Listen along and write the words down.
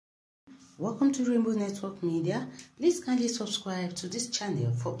Welcome to Rainbow Network Media. Please kindly subscribe to this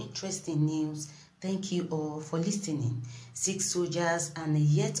channel for interesting news. Thank you all for listening. 6 soldiers and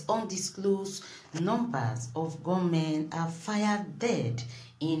yet undisclosed numbers of gunmen are fired dead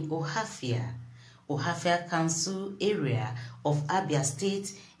in Ohafia Council area of Abia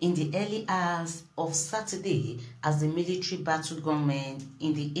State in the early hours of Saturday as the military battled gunmen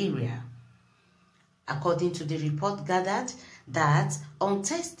in the area. According to the report gathered, that on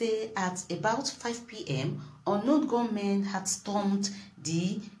Thursday at about 5 p.m., unknown gunmen had stormed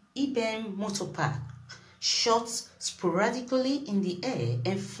the Ibem motor park, shot sporadically in the air,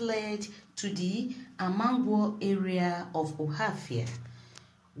 and fled to the Amangwo area of Ohafia.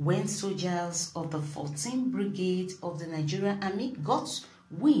 When soldiers of the 14th Brigade of the Nigerian Army got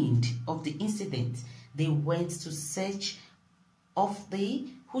wind of the incident, they went to search of the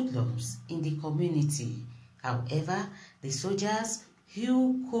hoodlums in the community. However, the soldiers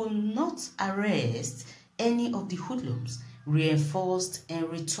who could not arrest any of the hoodlums reinforced and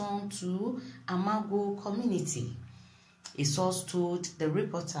returned to Amangwo community. A source told the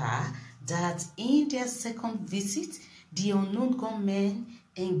reporter that in their second visit, the unknown gunmen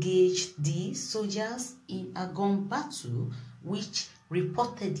engaged the soldiers in a gun battle which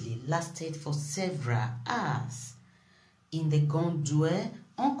reportedly lasted for several hours. In the gun duel,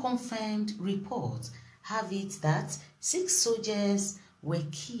 unconfirmed reports have it that 6 soldiers were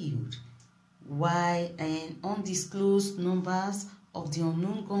killed, while an undisclosed numbers of the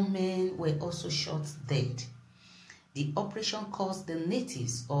unknown gunmen were also shot dead. The operation caused the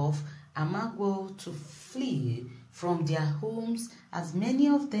natives of Amangwo to flee from their homes, as many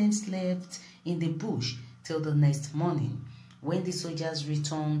of them slept in the bush till the next morning, when the soldiers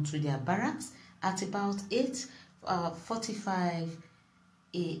returned to their barracks at about 8:45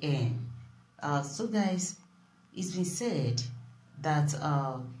 a.m. So guys, it's been said that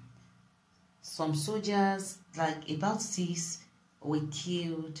some soldiers, like about 6, were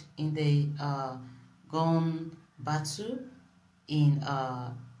killed in the gun battle in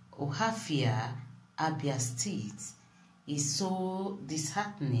Ohafia, Abia State. It's so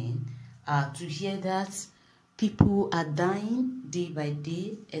disheartening to hear that people are dying day by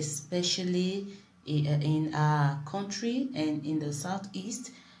day, especially in our country and in the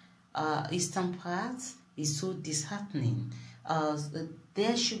southeast. Eastern part is so disheartening.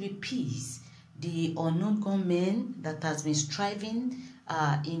 There should be peace. The unknown gunmen that has been striving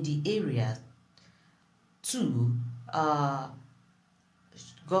in the area to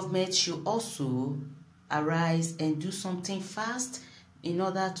government should also arise and do something fast in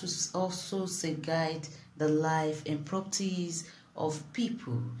order to also safeguard the life and properties of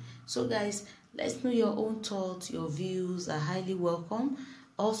people. So guys, let's know your own thoughts. Your views are highly welcome.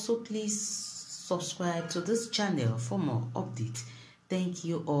 Also, please subscribe to this channel for more updates. Thank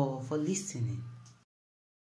you all for listening.